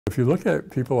If you look at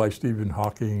people like Stephen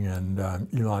Hawking and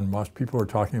Elon Musk, people are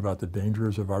talking about the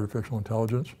dangers of artificial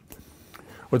intelligence.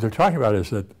 What they're talking about is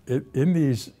that in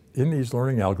these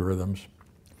learning algorithms,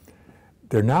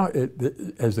 they're now,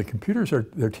 as the computers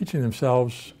they're teaching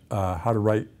themselves how to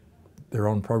write their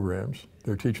own programs.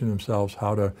 They're teaching themselves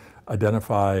how to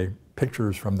identify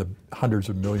pictures from the hundreds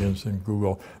of millions in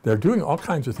Google. They're doing all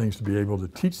kinds of things to be able to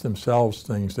teach themselves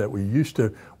things that we used to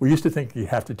think you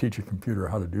have to teach a computer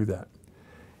how to do that.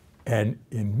 And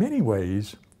in many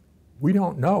ways, we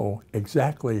don't know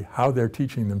exactly how they're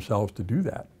teaching themselves to do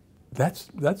that.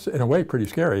 That's in a way pretty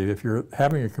scary. If you're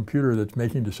having a computer that's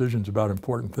making decisions about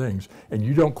important things and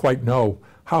you don't quite know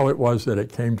how it was that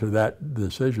it came to that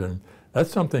decision,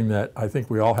 that's something that I think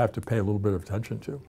we all have to pay a little bit of attention to.